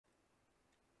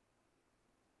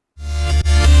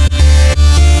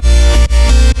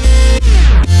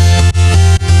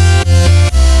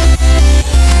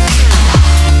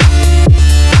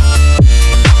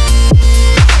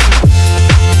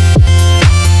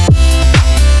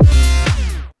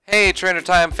Hey Trainer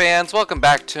Time fans, welcome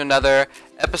back to another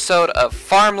episode of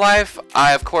Farm Life.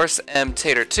 I of course am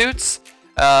Tater Toots.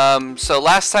 So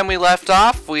last time we left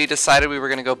off, we decided we were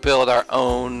going to go build our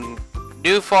own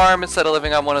new farm instead of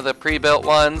living on one of the pre-built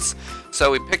ones. So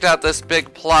we picked out this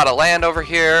big plot of land over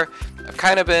here. I've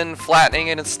kind of been flattening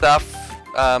it and stuff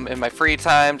in my free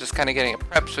time, just kind of getting it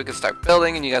prepped so we can start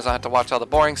building and you guys don't have to watch all the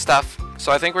boring stuff.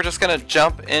 So I think we're just going to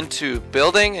jump into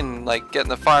building and like getting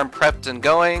the farm prepped and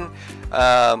going.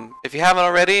 If you haven't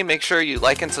already, make sure you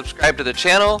like and subscribe to the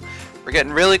channel. We're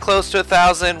getting really close to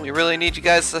 1,000. We really need you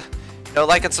guys to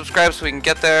like and subscribe so we can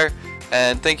get there.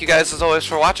 And thank you guys as always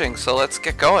for watching. So let's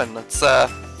get going. Let's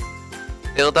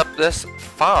build up this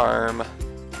farm.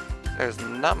 There's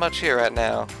not much here right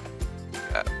now.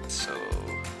 So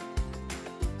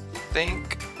I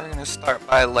think we're gonna start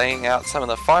by laying out some of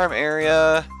the farm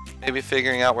area, maybe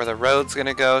figuring out where the road's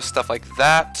gonna go, stuff like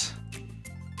that,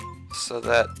 so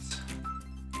that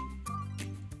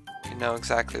you know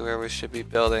exactly where we should be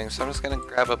building. So I'm just gonna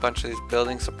grab a bunch of these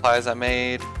building supplies I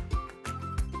made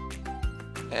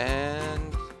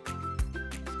and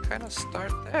kind of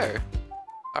start there.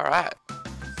 Alright,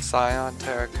 Scion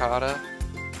terracotta.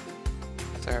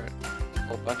 Is there a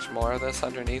whole bunch more of this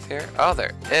underneath here? Oh,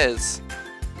 there is.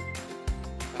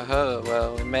 Oh,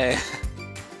 well, we may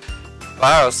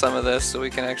borrow some of this so we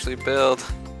can actually build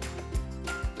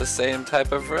the same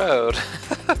type of road.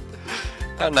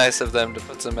 How nice of them to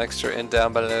put some extra in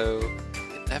down below.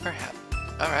 It never happened.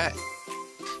 Alright.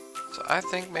 So I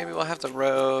think maybe we'll have the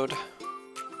road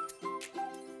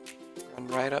run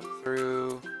right up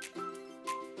through.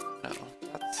 No,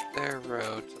 that's their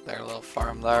road to their little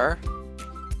farm there.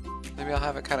 Maybe I'll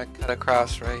have it kind of cut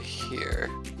across right here.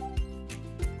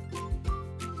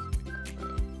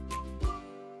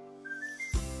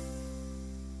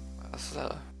 This is a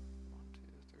 1,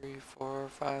 2, 3, 4,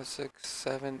 5, 6,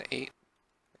 7, 8.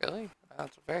 Really? Wow,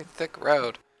 it's a very thick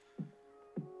road. I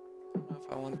don't know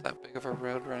if I want that big of a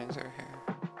road running through here.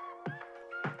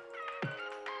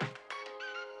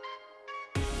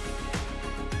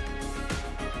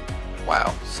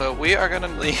 Wow, so we are going to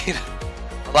need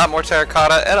a lot more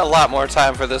terracotta and a lot more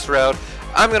time for this road.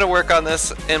 I'm going to work on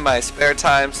this in my spare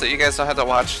time so you guys don't have to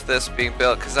watch this being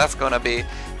built because that's going to be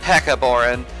hecka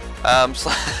boring.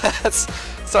 So let's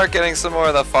start getting some more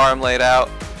of the farm laid out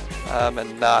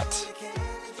and not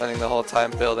spending the whole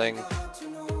time building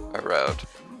a road.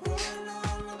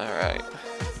 Alright,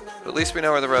 at least we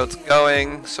know where the road's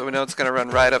going, so we know it's going to run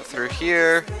right up through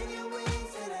here.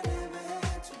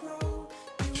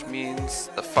 Which means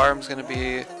the farm's going to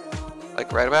be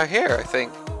like right about here, I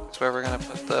think. That's where we're going to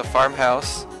put the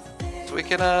farmhouse so we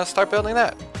can start building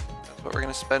that. That's what we're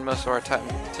going to spend most of our time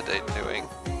today doing.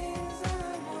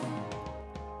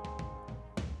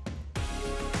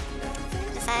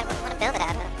 Decide what we want to build it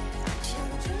out of.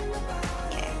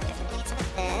 Here, definitely need some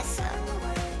of this, so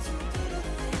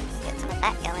get some of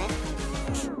that going.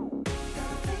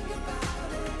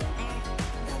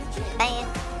 There. Bam.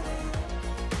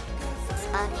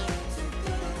 Spawn here.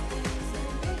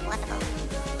 Wonderful.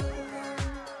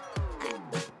 Alright,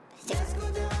 let's do this.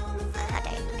 How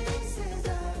dare you.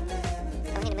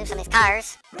 So we need to move some of these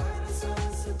cars.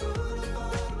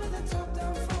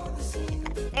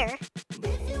 There.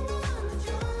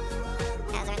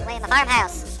 Way in the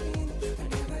farmhouse. Okay.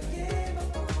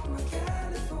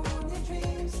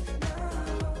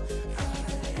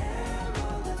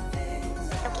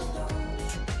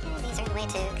 These are in the way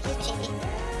too. Excuse me, Shavy.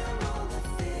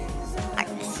 Park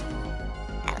this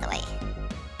out of the way.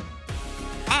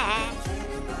 And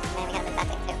then we gotta move that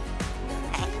thing too.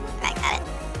 Okay, right, got it.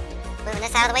 Moving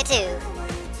this out of the way too.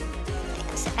 Okay,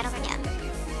 come sit right over here.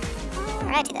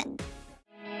 Alrighty then.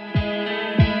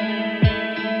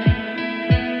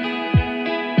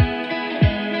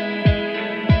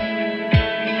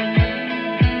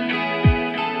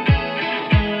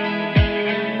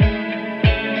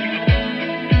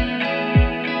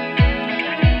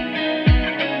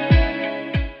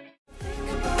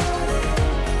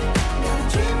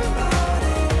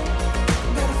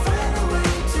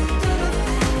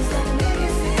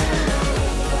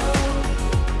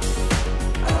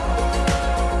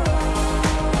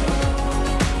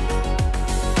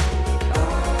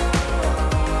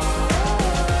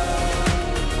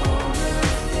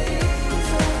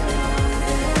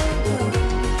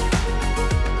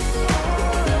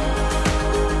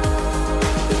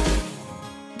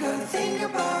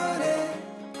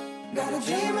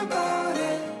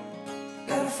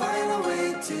 Gotta find a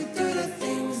way to do the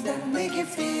things that make you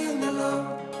feel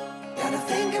alive. Gotta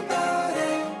think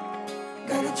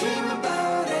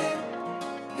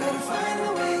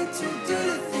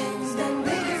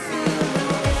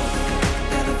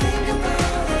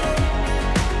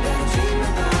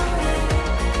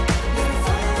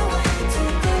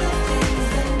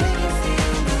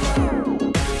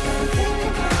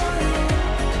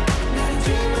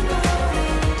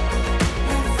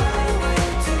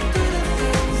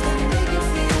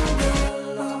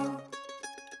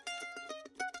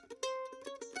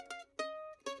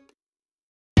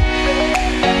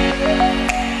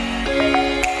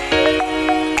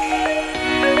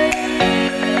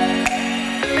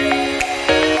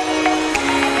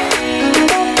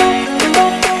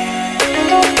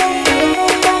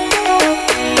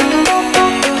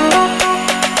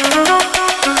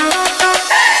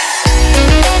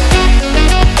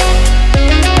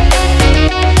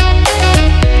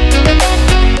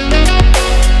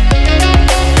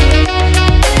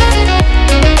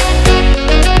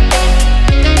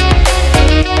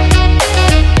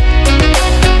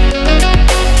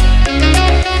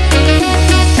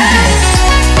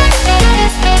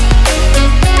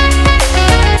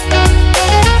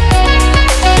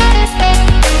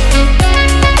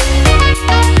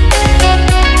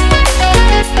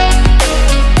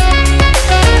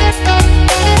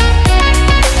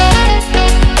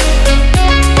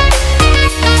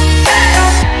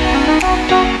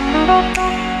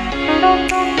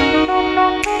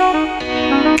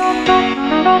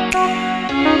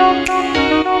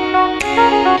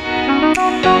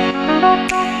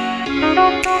Built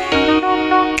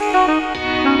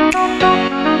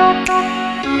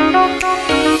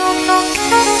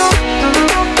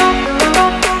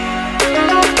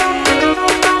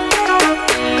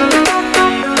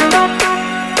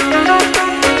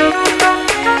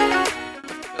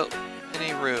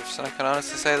many roofs, and I can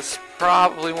honestly say this is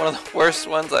probably one of the worst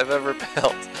ones I've ever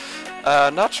built.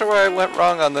 Not sure where I went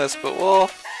wrong on this, but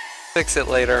we'll fix it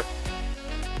later.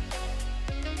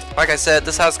 Like I said,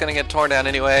 this house is going to get torn down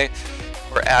anyway,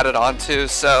 or added onto,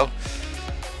 so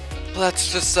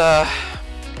let's just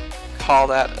call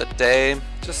that a day,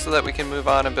 just so that we can move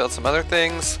on and build some other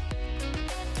things,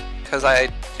 because I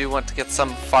do want to get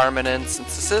some farming in,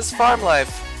 since this is farm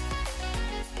life,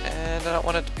 and I don't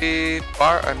want it to be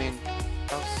house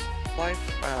life?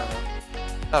 I don't know.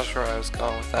 Not sure where I was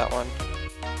going with that one.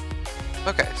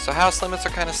 Okay, so house limits are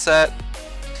kind of set.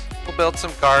 We'll build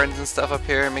some gardens and stuff up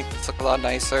here and make this look a lot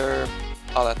nicer.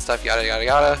 All that stuff, yada yada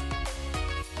yada.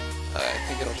 I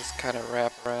think it'll just kind of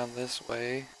wrap around this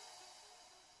way.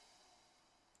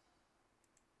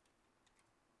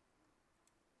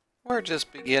 We're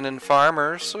just beginning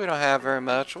farmers, so we don't have very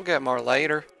much. We'll get more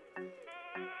later.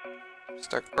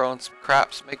 Start growing some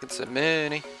crops, making some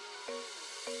money.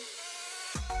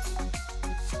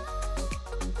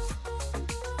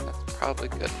 That's probably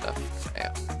good enough for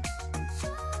now.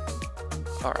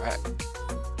 Alright.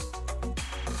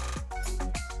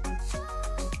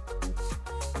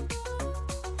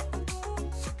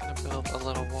 Gonna build a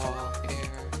little wall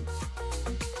here,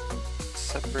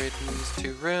 separating these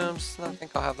two rooms. I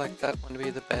think I'll have like that one to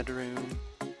be the bedroom.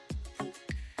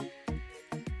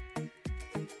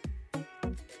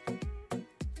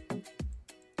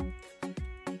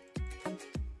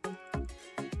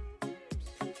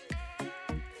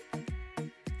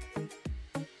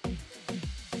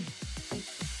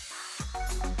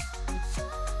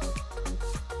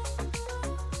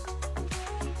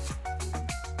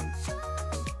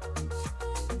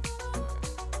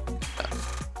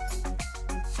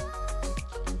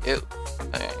 Ew.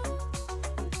 Alright.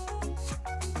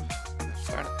 Gosh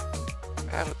darn it. I'm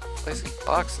bad at placing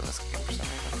blocks in this game for some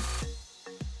reason.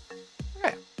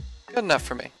 Okay. Good enough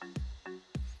for me.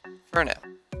 For now.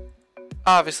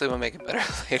 Obviously we'll make it better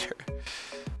later.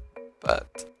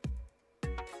 But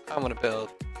I'm gonna build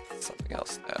something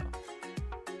else now.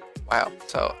 Wow.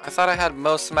 So I thought I had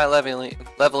most of my leveling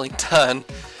done.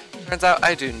 Turns out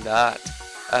I do not.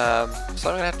 So I'm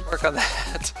gonna have to work on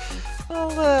that a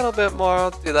little bit more.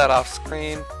 I'll do that off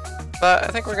screen. But I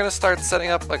think we're gonna start setting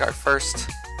up like our first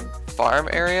farm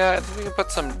area. I think we can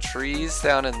put some trees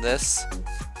down in this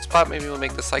spot. Maybe we'll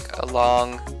make this like a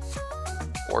long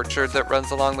orchard that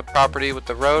runs along the property with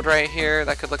the road right here.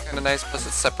 That could look kind of nice. Plus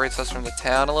it separates us from the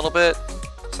town a little bit.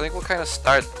 So I think we'll kind of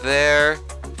start there.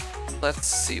 Let's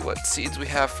see what seeds we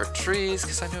have for trees,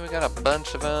 because I know we got a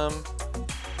bunch of them.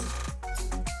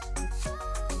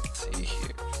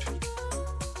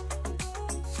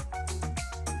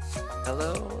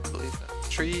 Hello, I believe that's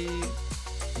a tree.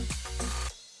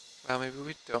 Well, maybe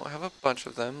we don't have a bunch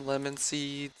of them. Lemon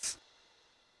seeds.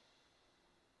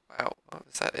 Wow, oh,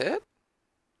 is that it?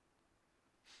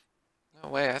 No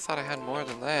way, I thought I had more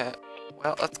than that.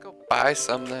 Well, let's go buy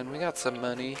some then. We got some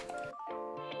money.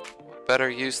 What better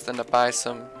use than to buy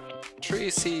some tree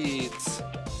seeds?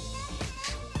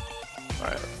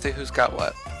 Alright, let's see who's got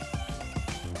what.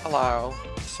 Hello,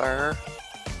 sir.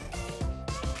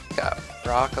 Got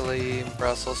broccoli,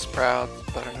 Brussels sprouts,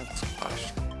 butternut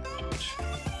squash.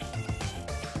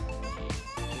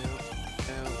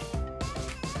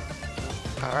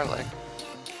 Garlic.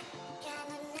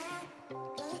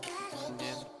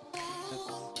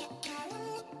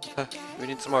 We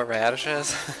need some more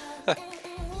radishes.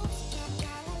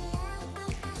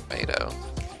 Tomato.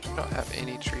 We don't have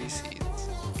any tree seeds.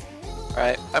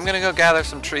 Alright, I'm gonna go gather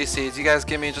some tree seeds. You guys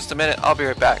give me just a minute, I'll be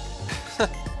right back.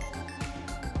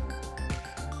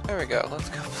 There we go. Let's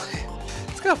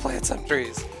go plant some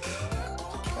trees.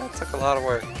 That took a lot of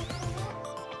work.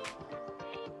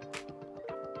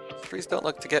 These trees don't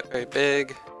look to get very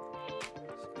big. So you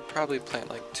can probably plant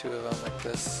like 2 of them like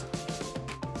this.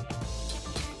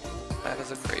 That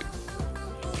is a grape.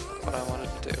 That's what I wanted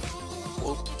to do.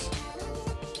 Whoops.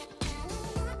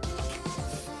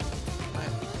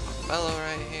 Plant a mellow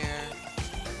right here.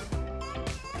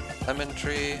 Lemon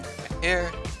tree right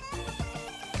here.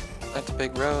 Plant a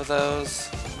big row of those.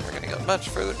 We're gonna go much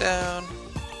further down.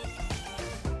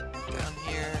 Down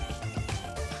here.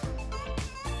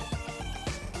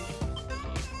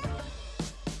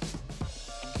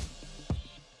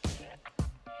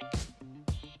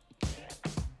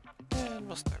 And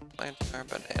we'll start planting our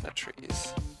banana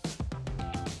trees.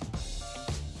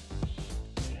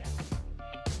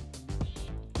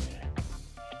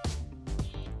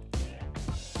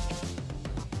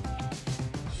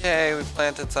 Yay, we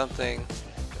planted something.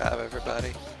 Good job,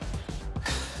 everybody.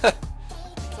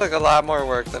 Took a lot more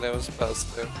work than it was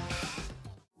supposed to.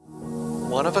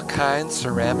 One-of-a-kind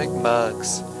ceramic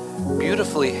mugs.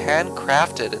 Beautifully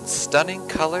handcrafted in stunning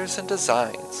colors and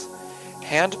designs.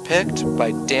 Handpicked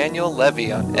by Daniel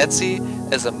Levy on Etsy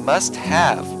as a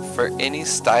must-have for any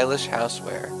stylish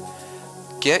houseware.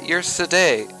 Get yours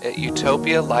today at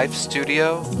Utopia Life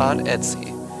Studio on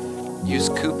Etsy. Use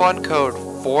coupon code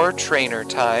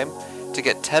 4TrainerTime to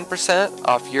get 10%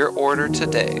 off your order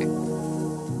today.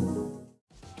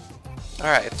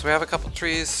 Alright, so we have a couple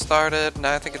trees started.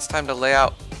 Now I think it's time to lay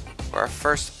out where our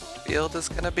first field is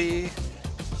going to be.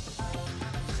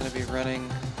 It's going to be running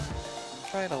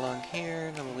right along here,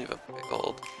 and then we'll leave a big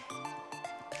old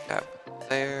gap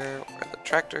there where the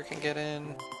tractor can get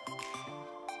in.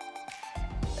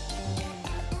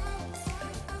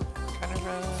 Kind of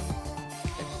run.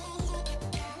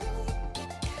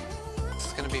 This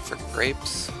is going to be for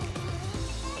grapes.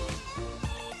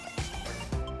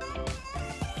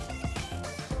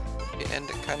 End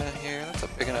it kind of here. That's a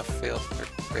big enough field for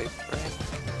grapes, right?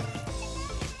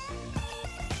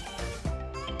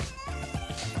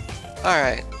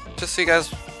 Alright, just so you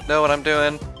guys know what I'm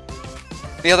doing.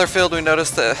 The other field we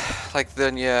noticed that, like,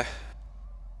 then you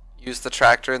use the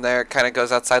tractor in there, it kind of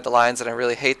goes outside the lines, and I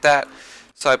really hate that.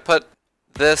 So I put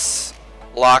this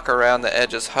block around the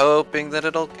edges, hoping that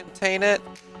it'll contain it.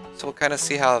 So we'll kind of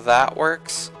see how that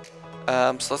works.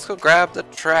 So let's go grab the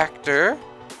tractor.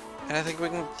 And I think we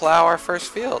can plow our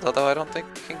first field, although I don't think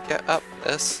we can get up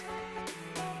this.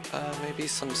 Maybe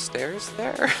some stairs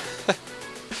there?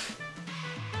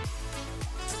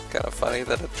 It's kind of funny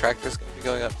that a tractor's going to be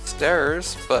going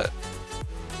upstairs, but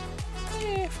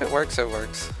if it works, it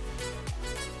works.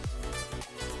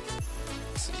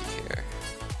 Let's see here.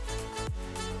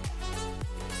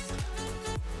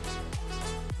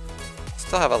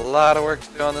 Still have a lot of work to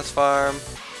do on this farm,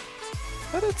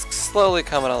 but it's slowly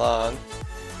coming along.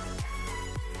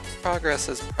 Progress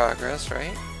is progress,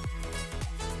 right?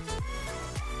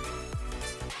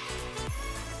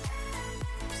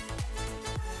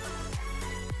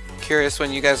 Curious,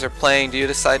 when you guys are playing, do you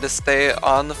decide to stay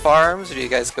on the farms, or do you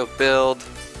guys go build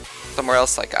somewhere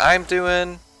else like I'm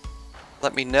doing?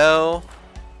 Let me know.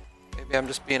 Maybe I'm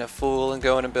just being a fool and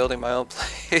going and building my own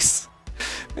place.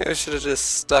 Maybe I should have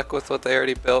just stuck with what they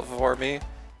already built for me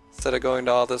instead of going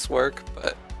to all this work,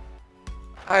 but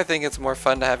I think it's more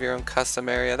fun to have your own custom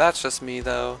area. That's just me,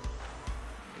 though.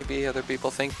 Maybe other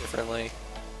people think differently.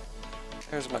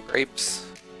 There's my grapes.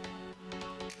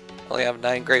 I only have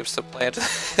 9 grapes to plant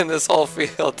in this whole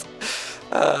field.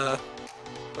 But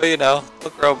you know, we'll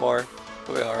grow more.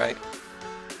 We'll be alright.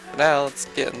 For now, let's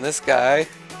get in this guy.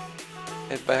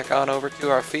 Head back on over to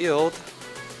our field.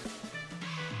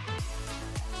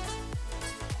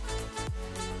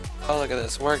 Oh, look at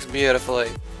this. Works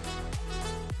beautifully.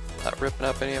 Not ripping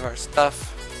up any of our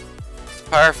stuff. It's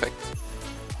perfect.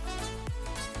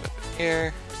 Put it in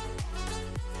here.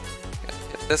 Gotta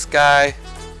get this guy.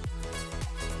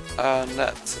 Oh,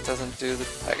 nuts. It doesn't do the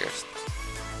tiger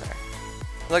stuff. There.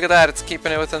 Look at that. It's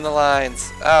keeping it within the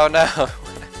lines. Oh, no.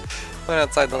 Went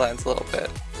outside the lines a little bit.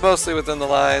 Mostly within the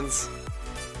lines.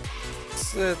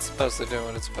 It's mostly doing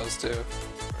what it's supposed to.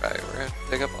 Right, we're gonna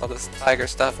dig up all this tiger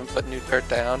stuff and put new dirt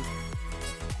down.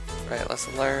 Right,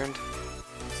 lesson learned.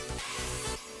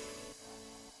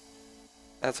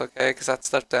 That's okay, because that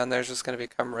stuff down there is just going to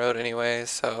become road anyway,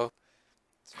 so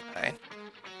it's fine.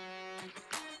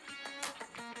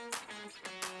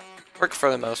 Worked for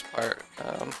the most part.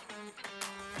 Let's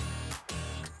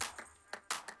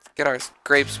get our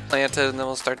grapes planted and then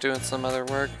we'll start doing some other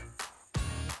work.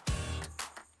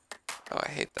 Oh, I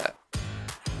hate that.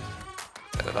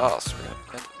 Get it all, so we're going to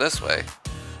plant it this way.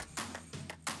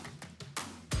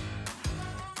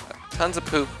 Got tons of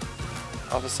poop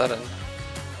all of a sudden.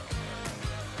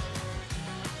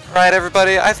 Alright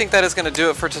everybody, I think that is going to do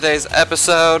it for today's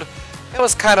episode. It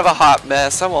was kind of a hot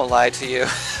mess, I won't lie to you.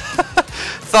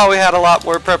 Thought we had a lot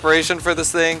more preparation for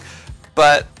this thing,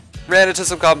 but ran into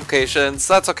some complications.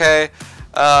 That's okay.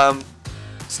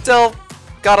 Still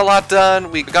got a lot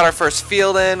done. We got our first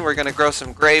field in. We're going to grow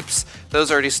some grapes. Those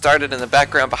already started in the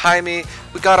background behind me.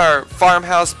 We got our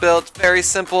farmhouse built. Very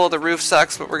simple. The roof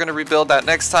sucks, but we're going to rebuild that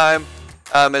next time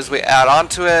as we add on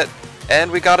to it.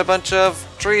 And we got a bunch of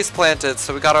trees planted,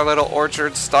 so we got our little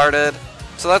orchard started.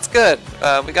 So that's good.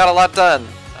 We got a lot done.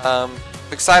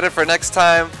 Excited for next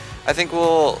time. I think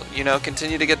we'll,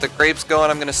 continue to get the grapes going.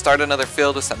 I'm going to start another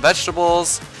field with some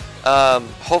vegetables.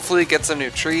 Hopefully get some new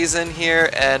trees in here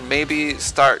and maybe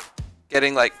start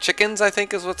getting like chickens, I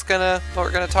think is what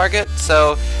we're gonna target.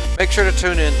 So make sure to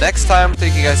tune in next time.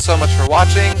 Thank you guys so much for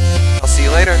watching. I'll see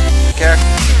you later. Take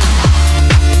care.